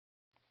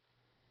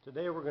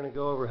Today we're going to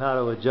go over how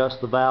to adjust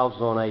the valves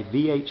on a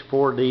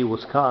VH4D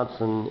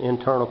Wisconsin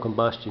internal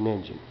combustion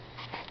engine.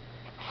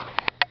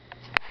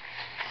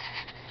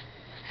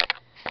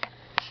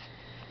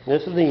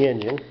 This is the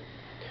engine.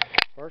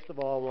 First of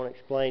all, I want to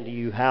explain to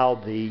you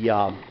how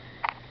the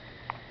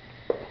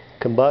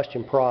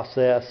combustion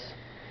process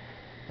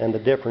and the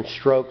different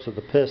strokes of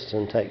the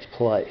piston takes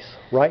place.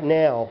 Right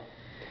now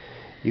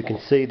you can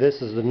see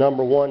this is the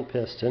number 1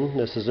 piston,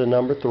 this is the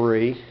number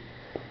 3.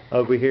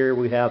 Over here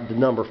we have the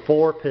number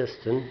 4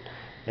 piston,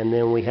 and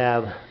then we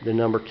have the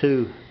number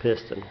 2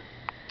 piston.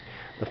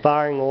 The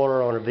firing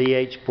order on a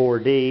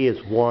VH4D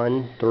is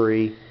 1,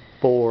 3,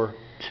 4,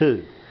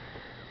 2.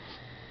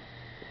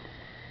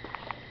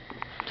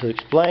 To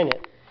explain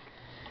it,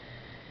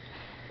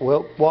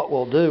 what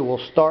we'll do,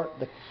 we'll start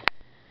the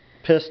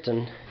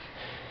piston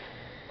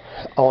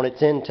on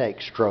its intake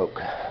stroke.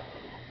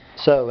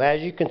 So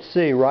as you can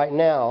see right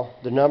now,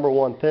 the number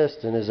 1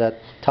 piston is at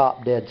the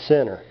top dead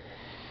center.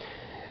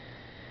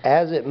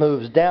 As it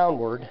moves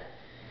downward,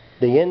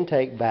 the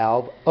intake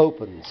valve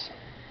opens.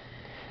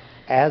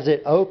 As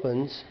it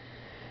opens,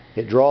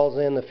 it draws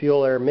in the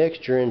fuel air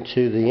mixture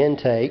into the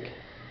intake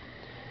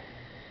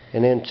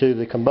and into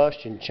the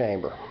combustion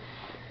chamber.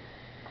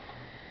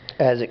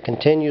 As it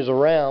continues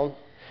around,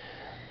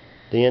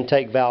 the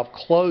intake valve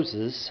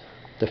closes.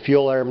 The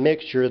fuel air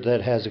mixture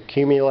that has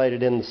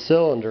accumulated in the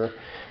cylinder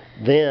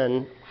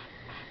then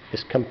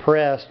is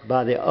compressed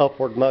by the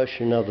upward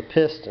motion of the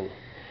piston.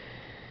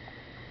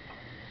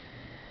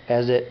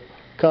 As it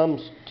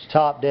comes to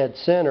top dead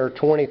center,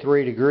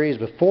 23 degrees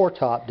before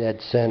top dead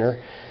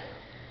center,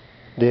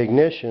 the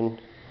ignition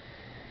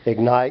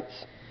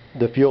ignites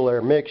the fuel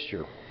air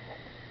mixture,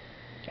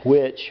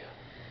 which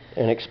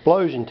an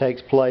explosion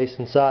takes place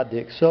inside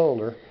the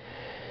cylinder,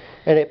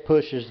 and it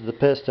pushes the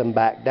piston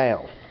back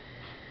down.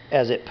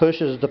 As it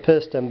pushes the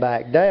piston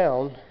back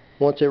down,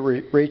 once it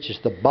reaches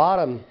the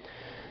bottom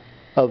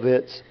of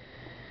its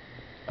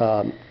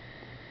power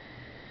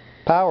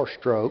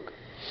stroke,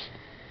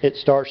 it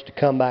starts to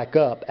come back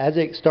up. As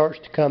it starts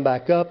to come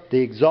back up, the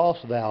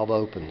exhaust valve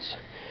opens,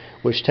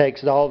 which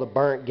takes all the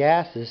burnt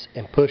gases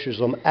and pushes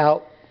them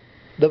out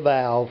the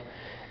valve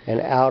and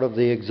out of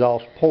the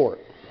exhaust port.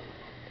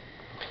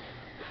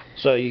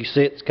 So you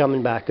see it's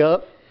coming back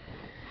up,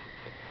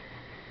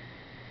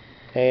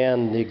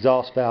 and the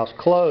exhaust valve's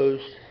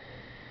closed,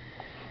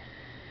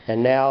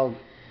 and now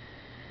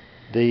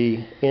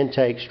the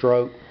intake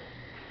stroke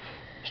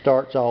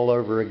starts all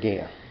over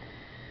again.